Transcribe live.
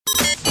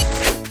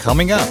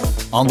Coming up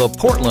on the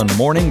Portland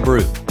Morning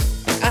Brew.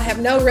 I have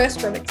no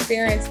restaurant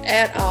experience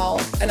at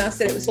all, and I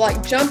said it was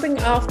like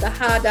jumping off the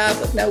high dive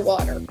with no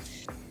water.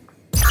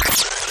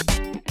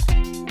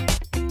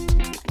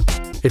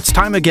 It's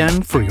time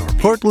again for your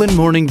Portland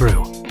Morning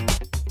Brew.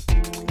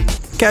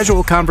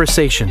 Casual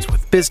conversations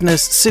with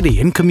business,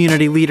 city, and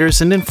community leaders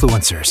and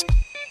influencers.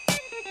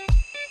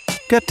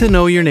 Get to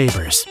know your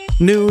neighbors.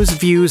 News,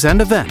 views,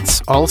 and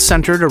events all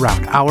centered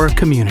around our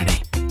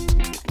community.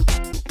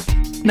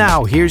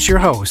 Now, here's your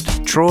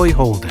host, Troy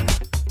Holden.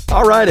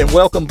 All right, and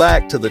welcome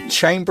back to the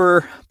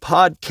Chamber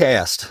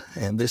Podcast,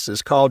 and this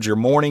is called Your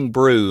Morning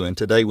Brew, and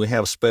today we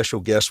have a special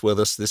guest with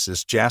us. This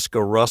is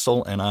Jaska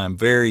Russell, and I'm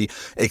very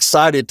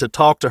excited to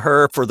talk to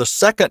her for the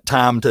second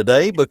time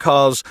today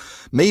because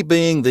me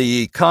being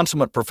the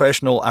consummate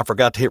professional, I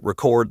forgot to hit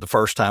record the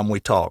first time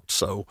we talked,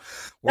 so...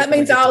 That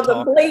means all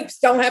the bleeps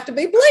don't have to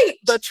be bleeped.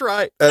 That's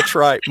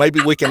right.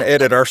 Maybe we can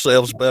edit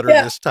ourselves better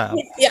this time.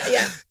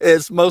 Yeah.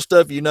 As most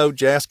of you know,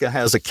 Jaska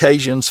has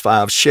occasions,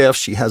 5 chefs.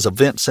 She has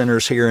event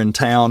centers here in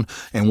town,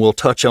 and we'll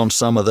touch on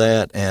some of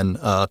that and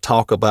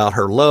talk about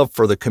her love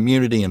for the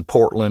community in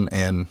Portland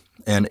and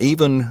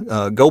even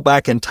go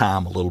back in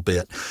time a little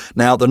bit.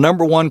 Now, the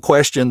number one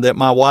question that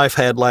my wife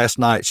had last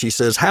night, she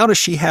says, how does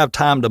she have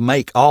time to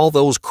make all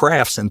those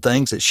crafts and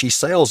things that she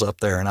sells up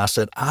there? And I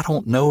said, I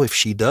don't know if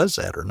she does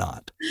that or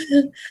not.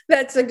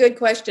 That's a good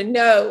question.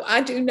 No,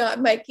 I do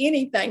not make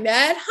anything.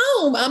 Now, at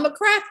home, I'm a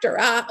crafter.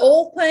 I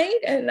oil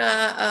paint and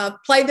I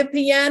play the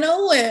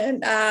piano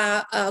and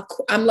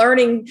I'm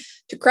learning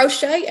to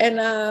crochet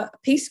and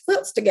piece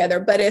quilts together.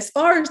 But as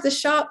far as the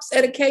shops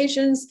at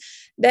occasions,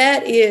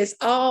 that is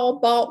all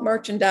bought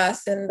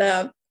merchandise. And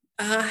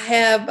I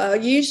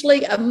have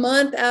usually a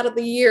month out of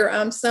the year,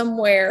 I'm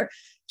somewhere.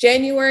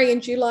 January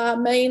and July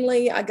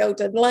mainly. I go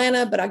to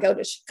Atlanta, but I go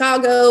to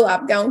Chicago.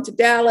 I've gone to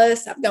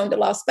Dallas. I've gone to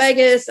Las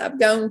Vegas. I've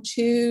gone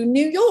to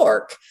New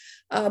York,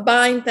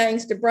 buying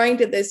things to bring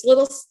to this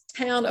little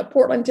town of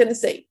Portland,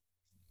 Tennessee.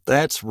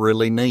 That's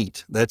really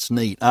neat. That's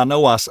neat. I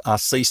know I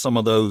see some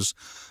of those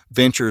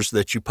ventures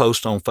that you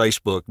post on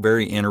Facebook.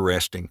 Very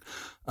interesting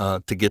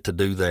to get to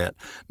do that.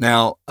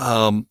 Now,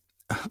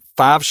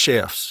 5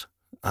 chefs.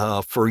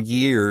 For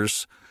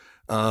years,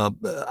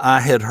 I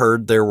had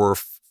heard there were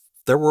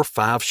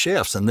 5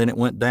 chefs, and then it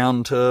went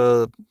down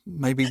to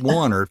maybe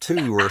 1 or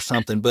 2 or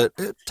something. But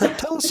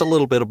tell us a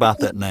little bit about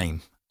that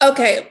name.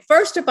 Okay,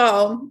 first of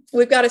all,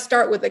 we've got to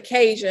start with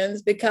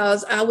occasions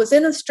because I was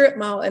in a strip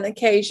mall in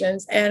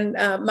occasions, and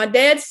my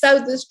dad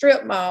sold the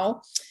strip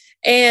mall,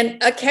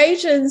 and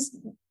occasions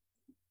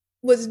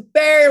was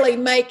barely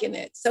making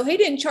it. So he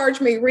didn't charge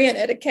me rent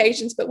at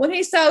occasions, but when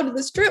he sold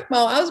the strip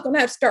mall, I was going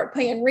to have to start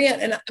paying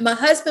rent. And my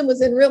husband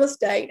was in real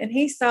estate, and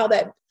he saw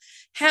that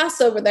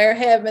house over there,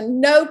 having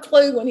no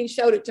clue when he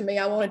showed it to me.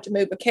 I wanted to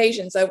move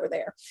occasions over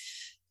there,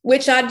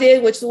 which I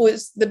did, which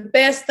was the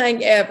best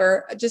thing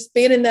ever. Just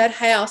being in that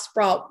house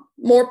brought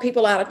more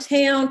people out of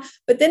town.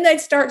 But then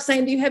they'd start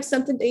saying, do you have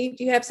something to eat?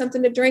 Do you have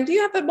something to drink? Do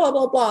you have a blah,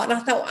 blah, blah? And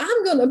I thought,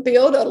 I'm going to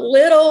build a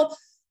little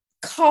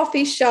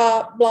coffee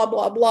shop, blah,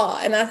 blah, blah.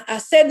 And I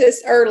said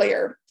this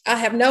earlier, I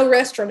have no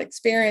restaurant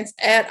experience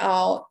at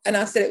all. And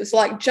I said it was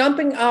like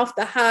jumping off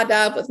the high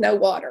dive with no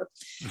water.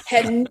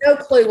 Had no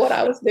clue what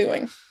I was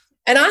doing.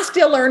 And I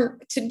still learn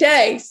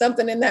today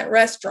something in that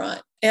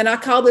restaurant. And I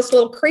call this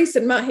little crease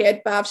in my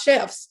head 5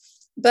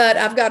 chefs. But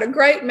I've got a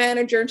great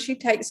manager, and she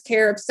takes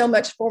care of so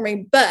much for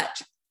me.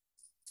 But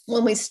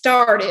when we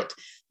started,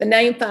 the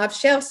name 5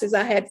 chefs is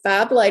I had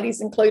 5 ladies,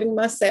 including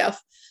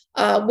myself.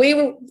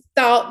 We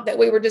thought that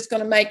we were just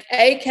going to make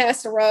a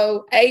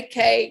casserole, a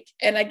cake,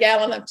 and a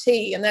gallon of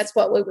tea, and that's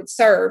what we would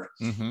serve.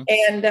 Mm-hmm.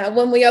 And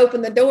when we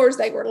opened the doors,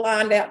 they were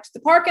lined out to the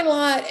parking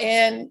lot,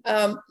 and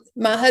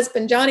my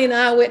husband, Johnny, and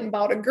I went and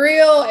bought a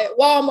grill at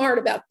Walmart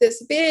about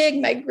this big,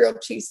 made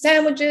grilled cheese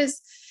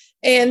sandwiches,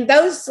 and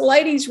those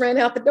ladies ran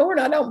out the door, and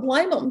I don't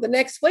blame them. The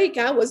next week,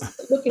 I was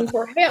looking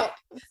for help,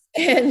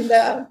 and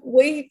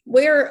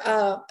we're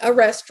a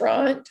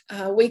restaurant.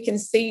 We can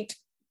seat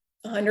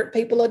 100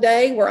 people a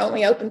day. We're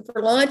only open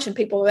for lunch, and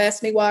people have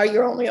asked me, why are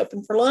you only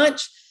open for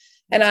lunch?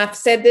 And I've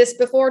said this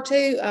before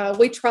too.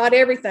 We tried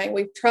everything.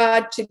 We've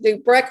tried to do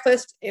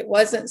breakfast. It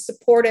wasn't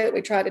supported.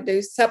 We tried to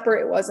do supper.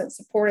 It wasn't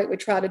supported. We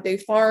tried to do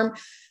farm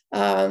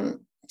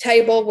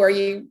table where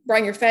you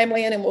bring your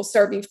family in and we'll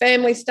serve you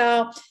family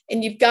style,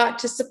 and you've got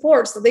to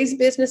support. So these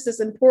businesses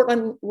in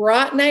Portland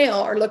right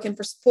now are looking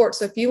for support.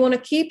 So if you want to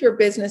keep your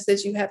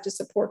businesses, you have to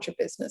support your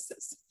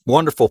businesses.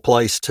 Wonderful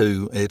place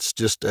too. It's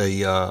just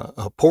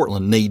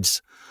Portland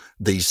needs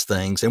these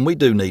things, and we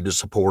do need to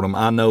support them.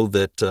 I know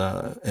that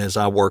as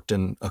I worked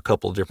in a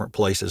couple of different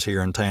places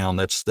here in town,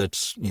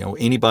 that's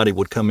anybody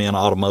would come in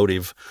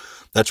automotive,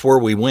 that's where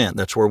we went.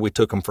 That's where we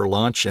took them for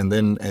lunch. And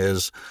then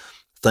as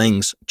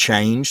things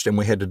changed and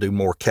we had to do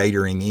more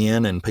catering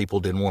in and people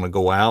didn't want to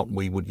go out,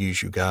 we would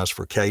use you guys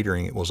for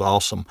catering. It was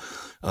awesome.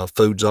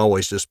 Food's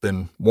always just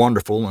been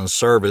wonderful, and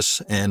service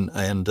and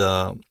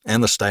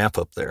the staff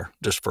up there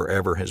just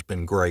forever has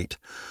been great.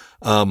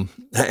 And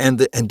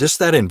just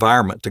that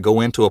environment to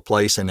go into a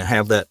place and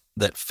have that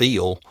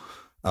feel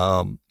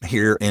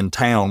here in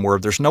town where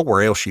there's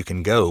nowhere else you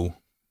can go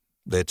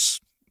that's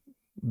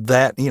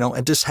that,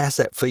 it just has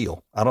that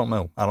feel. I don't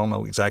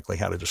know exactly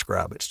how to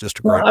describe it. It's just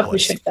a Well, great I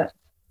place. appreciate that.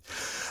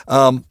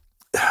 Um,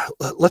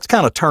 let's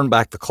kind of turn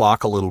back the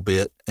clock a little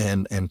bit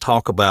and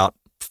talk about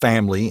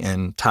family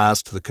and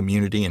ties to the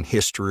community and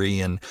history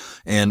and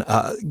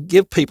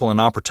give people an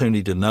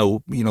opportunity to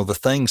know, the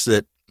things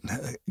that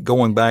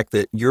going back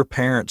that your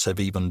parents have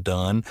even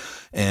done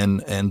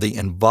and the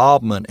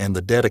involvement and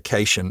the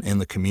dedication in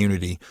the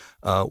community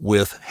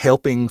with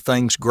helping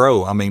things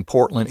grow. I mean,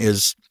 Portland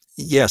is,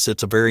 yes,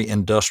 it's a very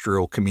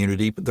industrial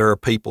community, but there are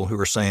people who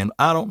are saying,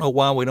 I don't know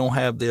why we don't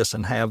have this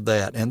and have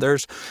that. And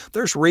there's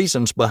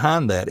reasons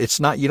behind that. It's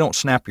not, you don't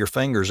snap your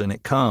fingers and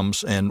it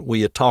comes. And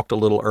we had talked a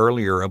little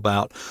earlier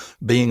about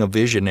being a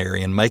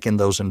visionary and making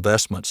those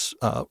investments.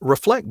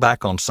 Reflect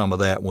back on some of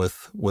that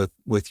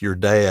with your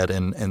dad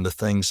and the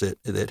things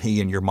that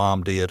he and your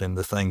mom did and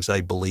the things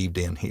they believed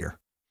in here.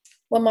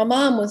 Well, my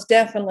mom was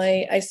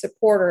definitely a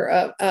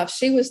supporter of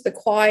she was the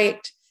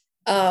quiet,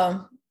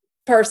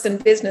 person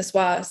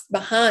business-wise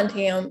behind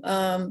him.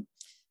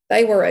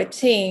 They were a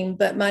team,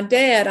 but my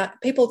dad,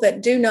 people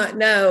that do not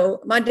know,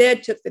 my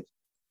dad took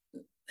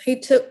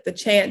the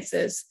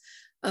chances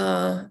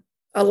a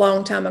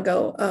long time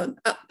ago.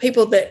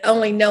 People that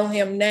only know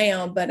him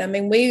now, but I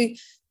mean,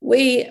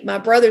 my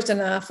brothers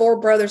and I, 4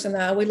 brothers and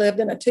I, we lived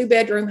in a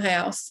 2-bedroom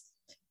house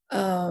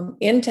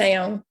in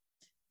town,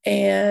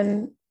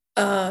 and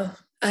I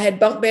had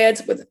bunk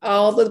beds with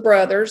all the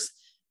brothers.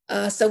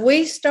 So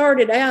we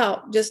started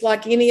out just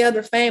like any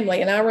other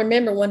family. And I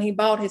remember when he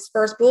bought his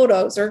first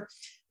bulldozer,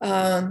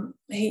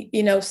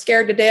 he,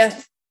 scared to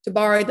death to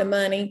borrow the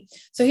money.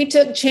 So he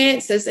took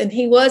chances, and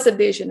he was a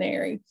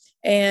visionary,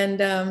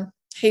 and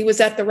he was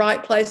at the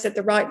right place at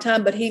the right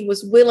time, but he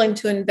was willing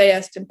to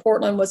invest, and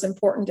Portland was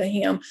important to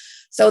him.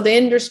 So the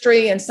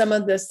industry and some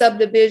of the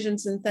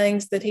subdivisions and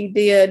things that he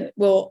did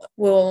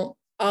will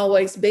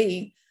always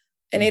be.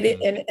 And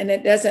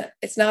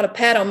it's not a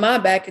pat on my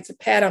back, it's a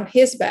pat on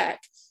his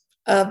back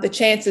of the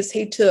chances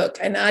he took.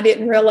 And I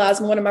didn't realize,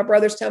 one of my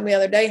brothers told me the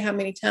other day how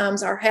many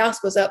times our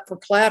house was up for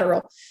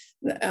collateral.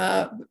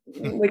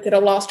 We could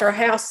have lost our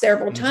house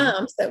several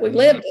times that we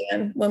lived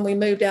in when we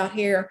moved out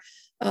here.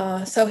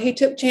 So he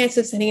took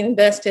chances and he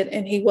invested,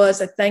 and he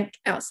was, I think,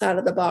 outside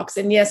of the box.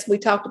 And yes, we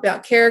talked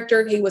about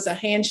character. He was a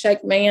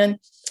handshake man,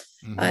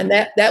 and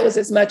that was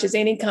as much as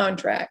any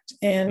contract.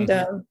 And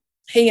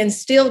he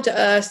instilled to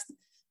us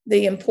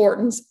the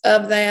importance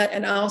of that.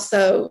 And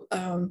also,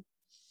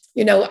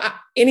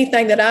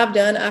 anything that I've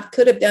done, I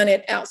could have done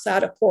it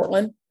outside of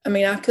Portland. I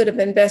mean, I could have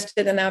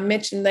invested, and I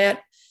mentioned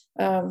that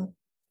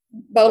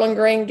Bowling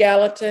Green,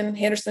 Gallatin,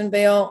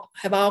 Hendersonville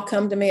have all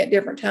come to me at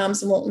different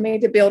times and want me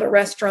to build a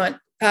restaurant,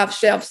 5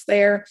 shelves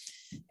there.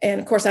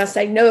 And of course, I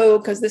say no,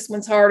 because this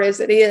one's hard as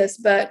it is,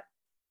 but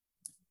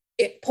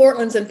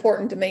Portland's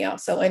important to me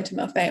also, and to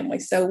my family.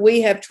 So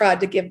we have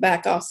tried to give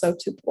back also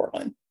to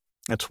Portland.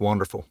 That's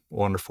wonderful.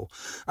 Wonderful.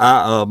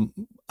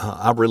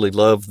 I really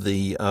love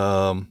the,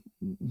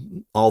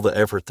 all the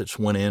effort that's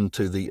went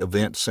into the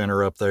event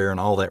center up there and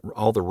all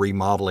the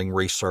remodeling,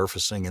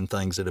 resurfacing and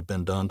things that have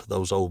been done to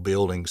those old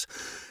buildings.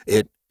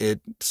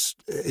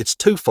 It's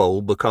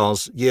twofold,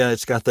 because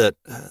it's got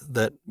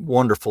that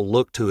wonderful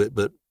look to it,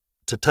 but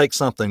to take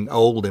something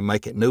old and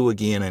make it new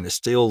again, and it's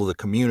still the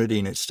community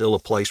and it's still a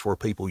place where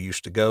people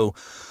used to go.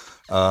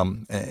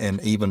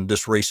 And even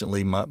just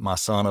recently, my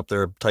son up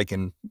there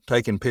taking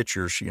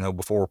pictures,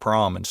 before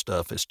prom and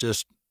stuff. It's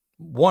just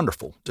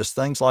wonderful. Just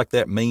things like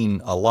that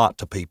mean a lot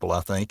to people,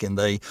 I think. And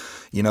they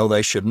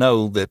should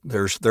know that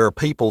there are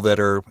people that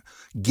are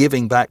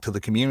giving back to the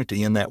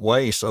community in that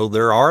way. So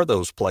there are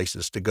those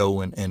places to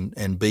go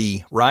and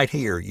be right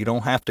here. You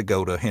don't have to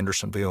go to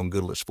Hendersonville and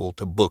Goodlettsville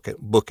to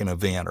book an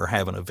event or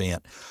have an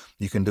event.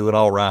 You can do it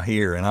all right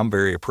here. And I'm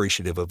very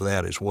appreciative of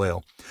that as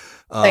well.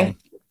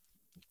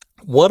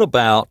 What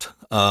about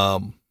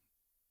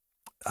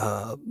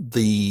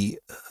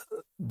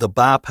the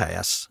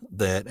bypass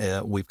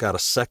that we've got a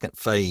second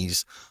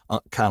phase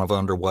kind of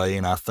underway,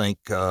 and I think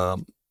I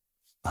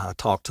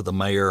talked to the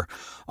mayor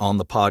on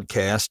the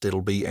podcast.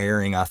 It'll be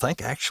airing, I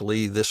think,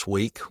 actually this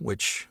week,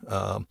 which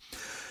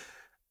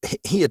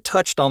he had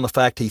touched on the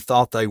fact he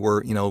thought they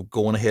were,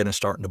 going ahead and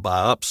starting to buy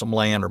up some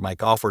land or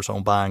make offers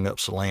on buying up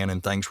some land,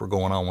 and things were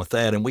going on with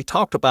that. And we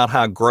talked about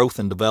how growth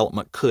and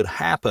development could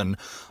happen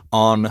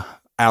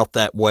out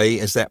that way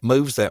as that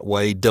moves that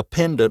way,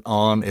 dependent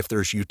on if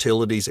there's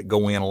utilities that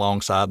go in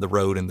alongside the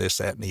road and this,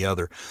 that, and the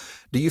other.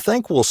 Do you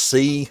think we'll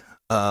see,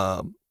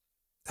 of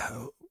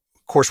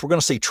course, we're going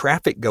to see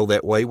traffic go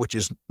that way, which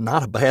is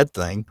not a bad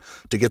thing,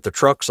 to get the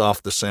trucks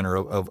off the center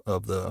of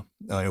the,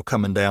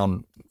 coming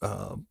down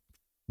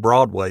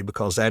Broadway,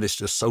 because that is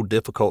just so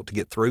difficult to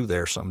get through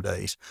there some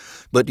days.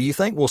 But do you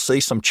think we'll see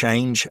some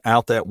change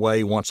out that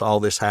way once all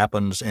this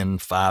happens in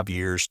 5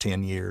 years,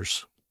 10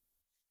 years?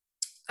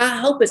 I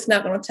hope it's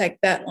not going to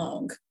take that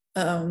long.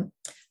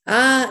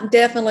 I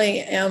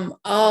definitely am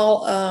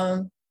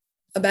all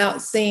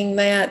about seeing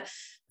that.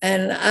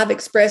 And I've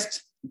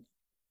expressed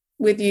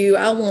with you,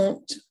 I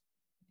want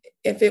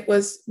if it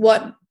was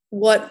what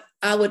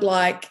I would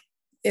like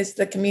is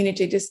the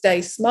community to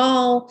stay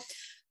small,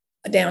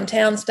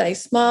 downtown stay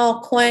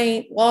small,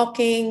 quaint,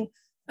 walking,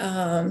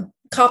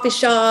 coffee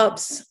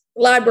shops,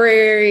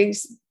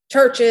 libraries,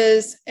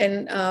 churches,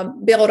 and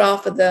build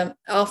off of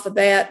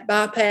that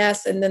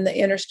bypass and then the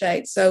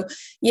interstate. So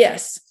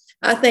yes,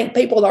 I think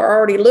people are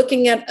already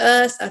looking at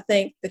us. I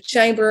think the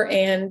chamber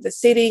and the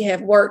city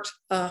have worked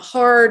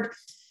hard,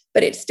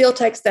 but it still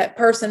takes that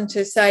person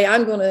to say,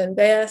 I'm going to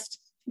invest.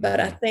 But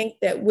I think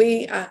that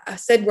I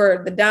said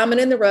we're the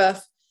diamond in the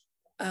rough.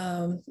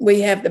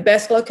 We have the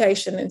best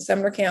location in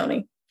Sumner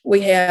County.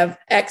 We have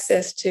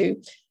access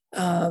to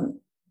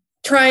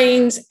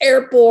trains,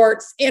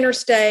 airports,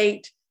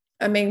 interstate.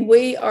 I mean,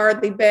 we are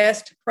the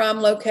best prime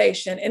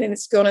location, and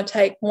it's going to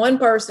take one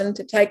person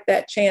to take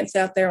that chance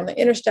out there on the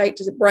interstate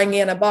to bring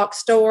in a box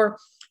store,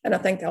 and I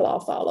think they'll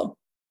all follow.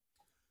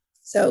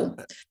 So,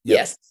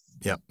 yes.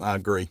 Yeah, I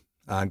agree.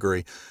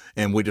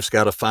 And we just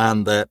got to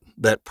find that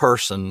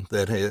person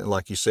that,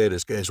 like you said,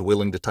 is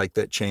willing to take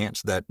that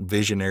chance, that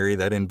visionary,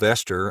 that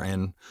investor.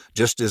 And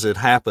just as it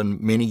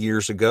happened many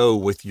years ago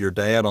with your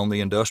dad on the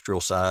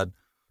industrial side,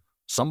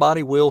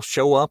 somebody will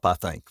show up. I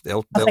think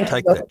they'll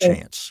take that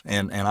chance.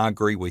 And I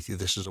agree with you.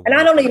 This is and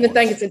I don't even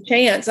think it's a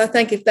chance. I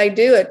think if they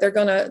do it, they're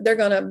gonna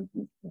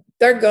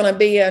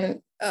be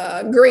in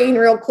green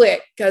real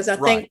quick, because I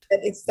think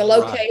that it's the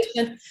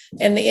location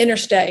and the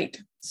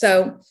interstate.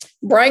 So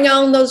bring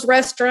on those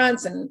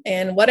restaurants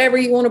and whatever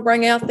you want to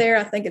bring out there.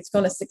 I think it's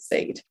going to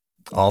succeed.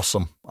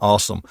 Awesome.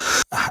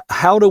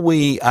 How do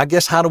we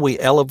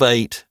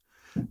elevate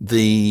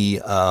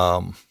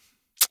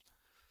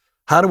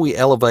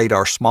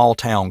our small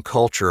town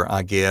culture,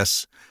 I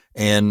guess,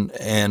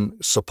 and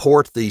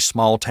support these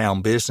small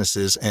town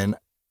businesses and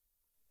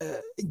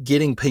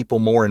getting people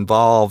more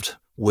involved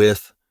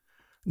with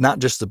not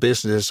just the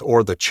business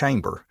or the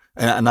chamber?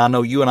 And I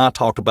know you and I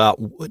talked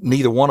about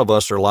neither one of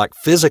us are like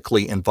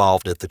physically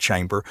involved at the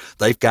chamber.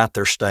 They've got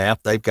their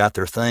staff, they've got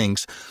their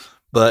things.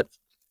 But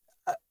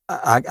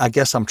I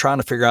guess I'm trying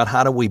to figure out,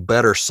 how do we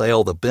better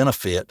sell the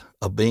benefit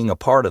of being a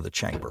part of the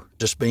chamber,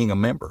 just being a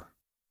member?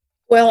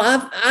 Well,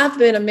 I've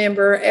been a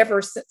member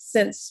ever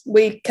since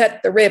we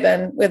cut the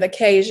ribbon with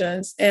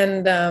occasions.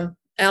 And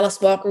Alice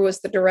Walker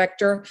was the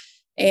director.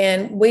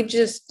 And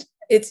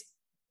it's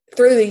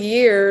through the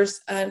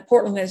years,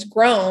 Portland has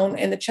grown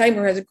and the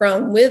chamber has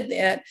grown with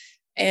it.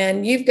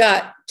 And you've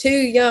got two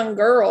young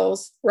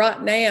girls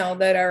right now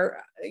that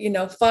are,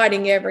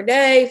 fighting every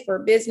day for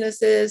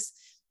businesses.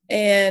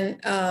 And,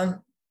 I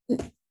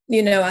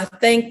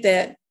think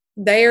that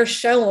they are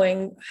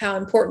showing how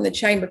important the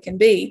chamber can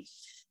be.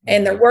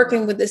 And they're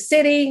working with the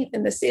city,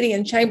 and the city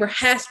and chamber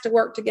has to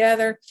work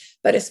together.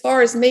 But as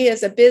far as me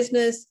as a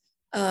business,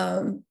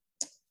 my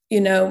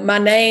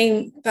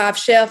name, Five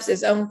Chefs,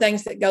 is on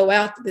things that go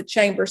out that the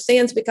chamber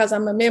sends because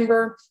I'm a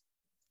member.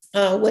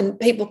 When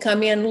people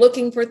come in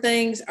looking for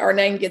things, our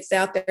name gets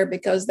out there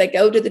because they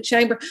go to the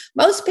chamber.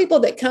 Most people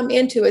that come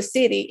into a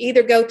city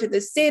either go to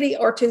the city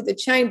or to the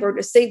chamber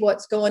to see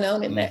what's going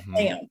on in that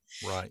town.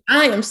 Right.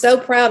 I am so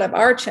proud of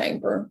our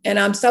chamber, and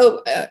I'm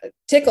so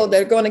tickled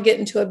they're going to get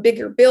into a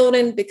bigger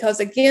building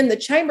because, again, the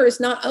chamber is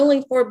not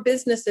only for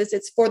businesses,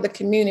 it's for the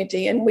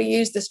community. And we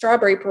use the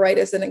Strawberry Parade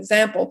as an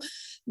example.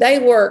 They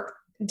work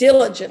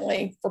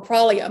diligently for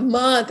probably a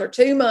month or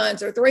 2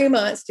 months or 3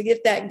 months to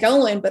get that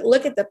going. But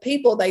look at the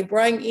people they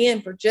bring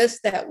in for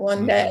just that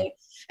one day.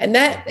 And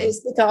that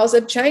is because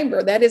of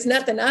chamber. That is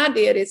nothing I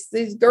did. It's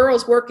these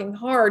girls working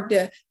hard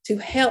to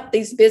help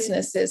these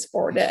businesses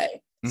for a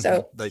day.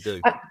 So they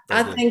do.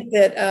 I think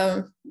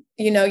that,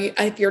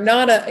 if you're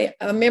not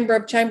a member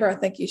of chamber, I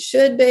think you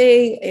should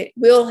be. It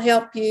will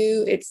help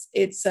you. It's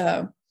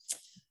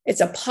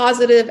a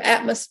positive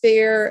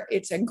atmosphere.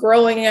 It's a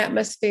growing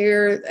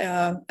atmosphere.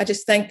 I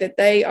just think that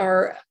they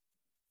are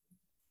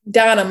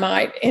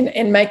dynamite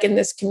in making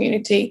this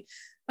community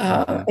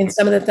in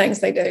some of the things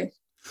they do.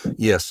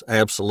 Yes,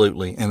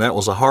 absolutely. And that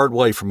was a hard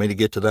way for me to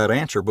get to that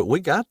answer, but we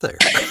got there.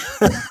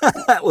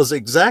 That was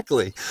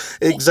exactly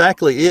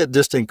it,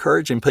 just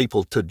encouraging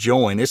people to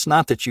join. It's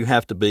not that you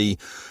have to be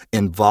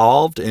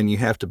involved and you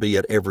have to be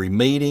at every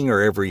meeting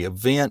or every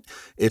event.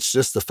 It's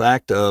just the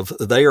fact of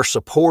they are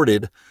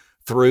supported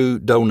through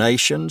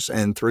donations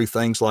and through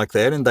things like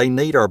that, and they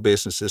need our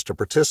businesses to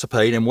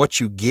participate. And what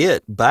you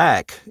get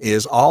back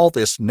is all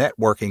this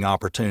networking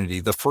opportunity,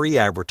 the free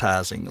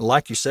advertising.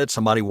 Like you said,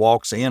 somebody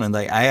walks in and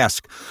they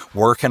ask,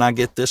 where can I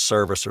get this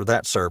service or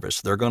that service?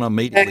 They're going to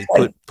immediately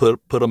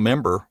put a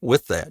member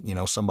with that,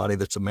 somebody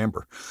that's a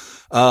member.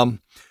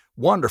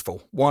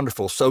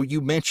 Wonderful. So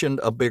you mentioned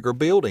a bigger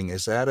building.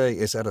 Is that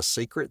a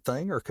secret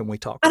thing, or can we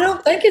talk? I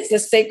don't think it's a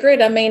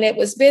secret. I mean, it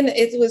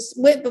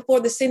went before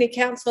the city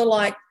council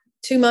like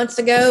 2 months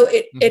ago.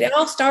 It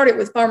all started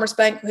with Farmers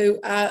Bank, who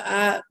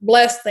I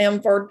bless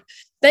them for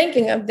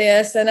thinking of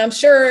this. And I'm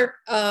sure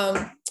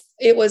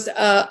it was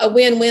a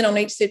win-win on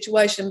each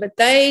situation, but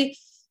they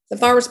The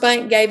Farmers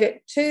Bank gave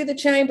it to the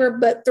chamber,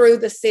 but through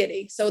the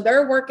city. So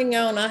they're working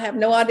on, I have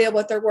no idea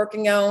what they're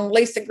working on,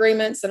 lease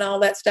agreements and all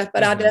that stuff,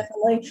 but I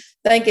definitely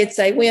think it's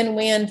a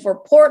win-win for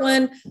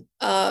Portland,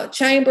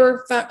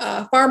 chamber,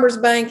 Farmers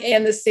Bank,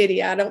 and the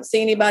city. I don't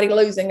see anybody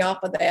losing off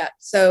of that.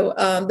 So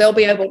they'll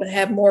be able to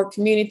have more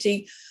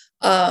community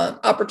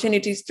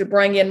opportunities to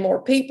bring in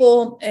more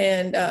people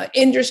and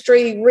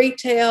industry,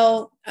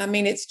 retail. I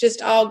mean, it's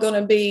just all going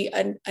to be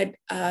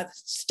a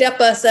step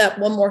us up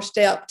one more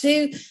step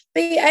to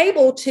be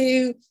able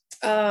to,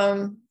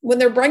 when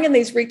they're bringing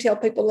these retail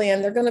people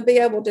in, they're going to be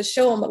able to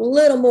show them a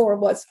little more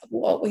of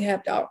what we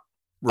have to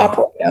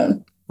operate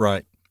on.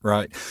 Right.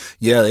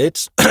 Yeah,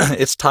 it's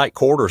it's tight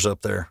quarters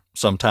up there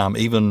sometime,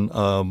 even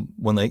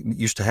when they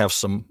used to have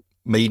some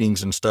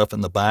meetings and stuff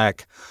in the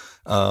back.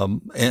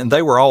 And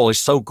they were always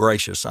so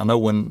gracious. I know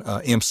when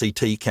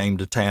MCT came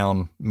to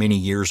town many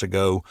years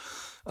ago,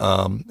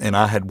 and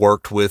I had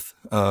worked with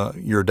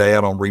your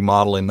dad on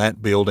remodeling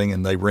that building,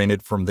 and they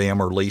rented from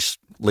them or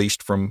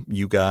leased from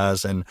you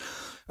guys. And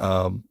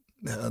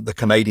the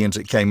Canadians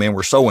that came in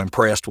were so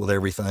impressed with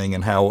everything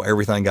and how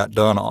everything got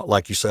done,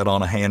 like you said,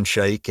 on a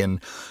handshake.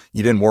 And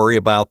you didn't worry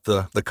about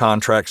the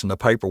contracts and the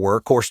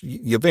paperwork. Of course,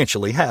 you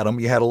eventually had them.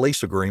 You had a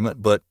lease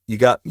agreement, but you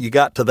got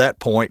to that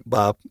point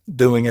by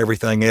doing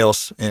everything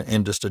else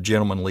in just a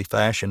gentlemanly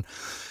fashion.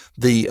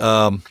 The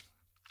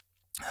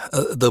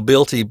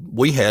ability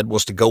we had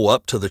was to go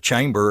up to the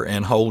chamber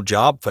and hold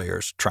job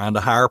fairs, trying to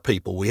hire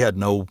people. We had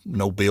no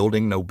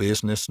building, no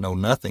business, no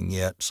nothing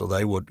yet. So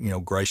they would,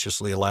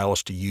 graciously allow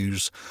us to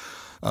use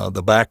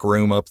the back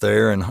room up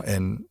there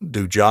and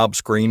do job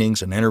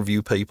screenings and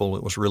interview people.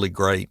 It was really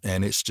great.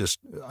 And it's just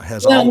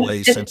has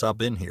always since I've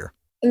been here.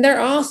 And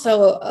they're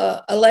also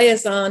a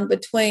liaison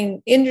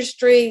between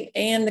industry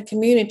and the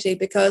community,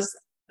 because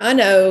I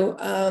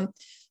know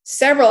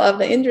several of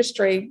the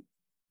industry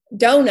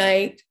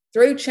donate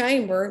through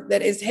chamber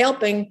that is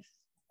helping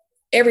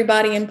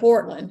everybody in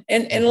Portland.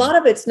 And a lot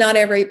of it's not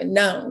ever even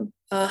known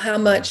how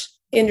much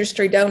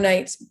industry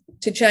donates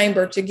to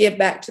chamber to give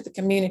back to the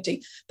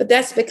community. But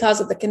that's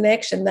because of the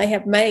connection they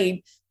have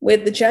made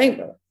with the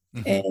chamber.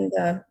 And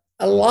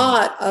a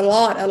lot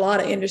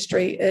of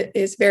industry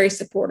is very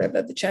supportive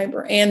of the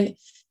chamber and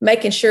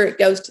making sure it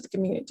goes to the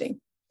community.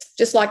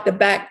 Just like the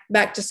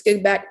back to school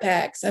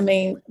backpacks. I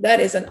mean, that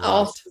is an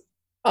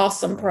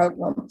awesome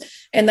program,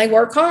 and they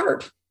work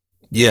hard.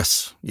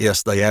 Yes,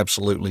 they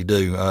absolutely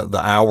do.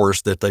 The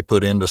hours that they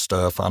put into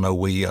stuff. I know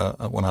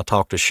when I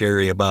talked to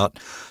Sherry about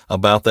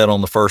that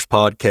on the first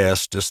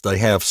podcast, just they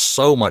have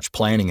so much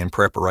planning and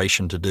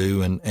preparation to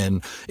do.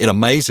 And it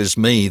amazes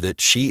me that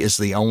she is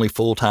the only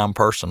full-time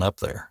person up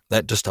there.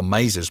 That just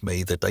amazes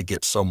me that they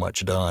get so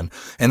much done.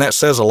 And that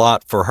says a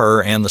lot for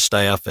her and the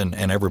staff and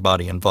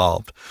everybody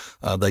involved.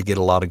 They get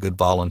a lot of good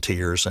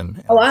volunteers.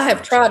 I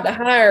have tried to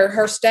hire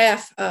her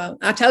staff.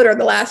 I told her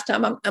the last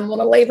time I'm going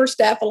to leave her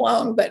staff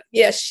alone, but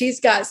yes, she's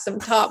got some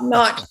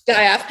top-notch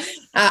staff.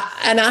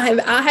 And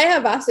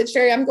I said,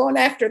 Sherry, I'm going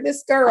after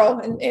this girl.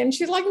 And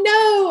she's like,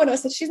 no. And I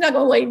said, she's not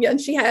going to leave you. And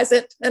she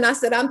hasn't. And I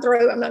said, I'm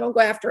through. I'm not going to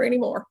go after her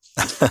anymore.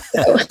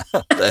 So.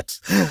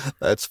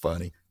 That's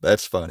funny.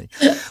 That's funny.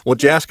 Well,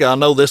 Jaska, I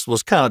know this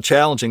was kind of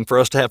challenging for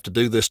us to have to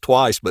do this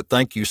twice, but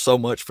thank you so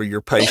much for your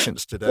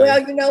patience today.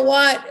 Well, you know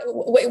what?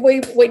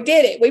 We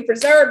did it. We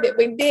preserved it.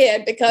 We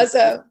did, because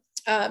of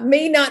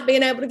me not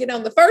being able to get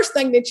on the first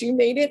thing that you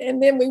needed.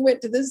 And then we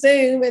went to the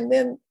Zoom, and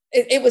then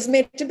it was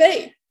meant to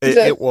be.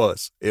 It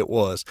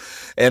was.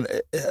 And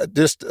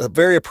just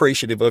very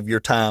appreciative of your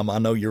time. I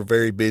know you're a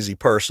very busy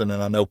person,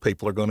 and I know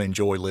people are going to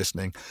enjoy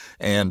listening,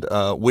 and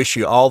wish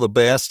you all the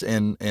best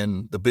in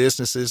the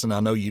businesses. And I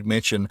know you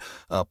mentioned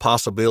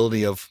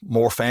possibility of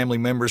more family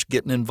members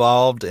getting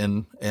involved,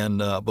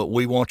 but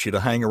we want you to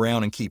hang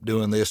around and keep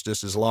doing this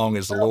just as long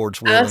as the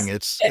Lord's willing.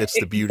 It's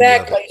the beauty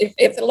of it.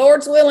 If the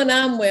Lord's willing,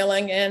 I'm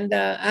willing. And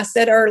I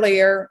said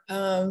earlier,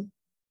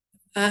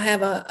 I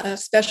have a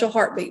special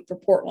heartbeat for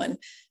Portland.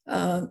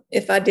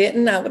 If I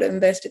didn't, I would have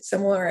invested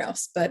somewhere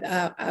else. But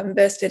I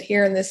invested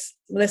here in this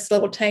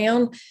little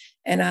town,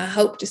 and I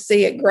hope to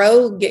see it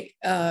grow, get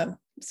a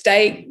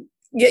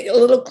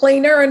little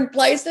cleaner in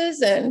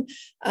places, and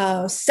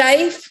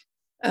safe.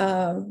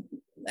 And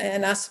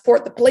I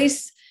support the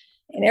police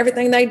and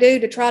everything they do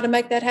to try to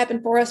make that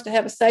happen for us to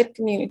have a safe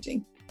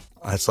community.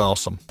 That's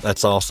awesome.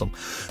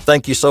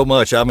 Thank you so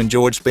much. I've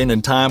enjoyed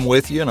spending time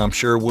with you, and I'm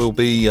sure we'll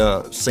be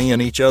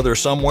seeing each other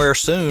somewhere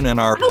soon in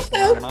our nice,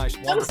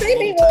 wonderful Come see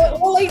me.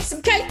 We'll eat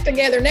some cake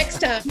together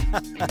next time.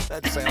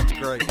 That sounds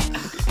great.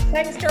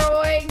 Thanks,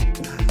 Troy.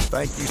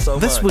 Thank you so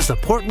much. This was the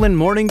Portland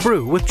Morning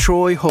Brew with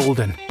Troy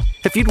Holden.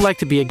 If you'd like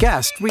to be a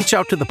guest, reach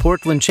out to the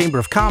Portland Chamber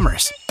of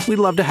Commerce. We'd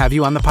love to have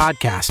you on the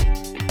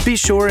podcast. Be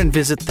sure and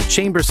visit the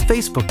Chamber's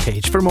Facebook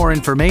page for more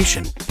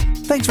information.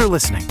 Thanks for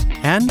listening,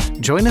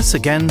 and join us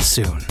again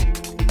soon.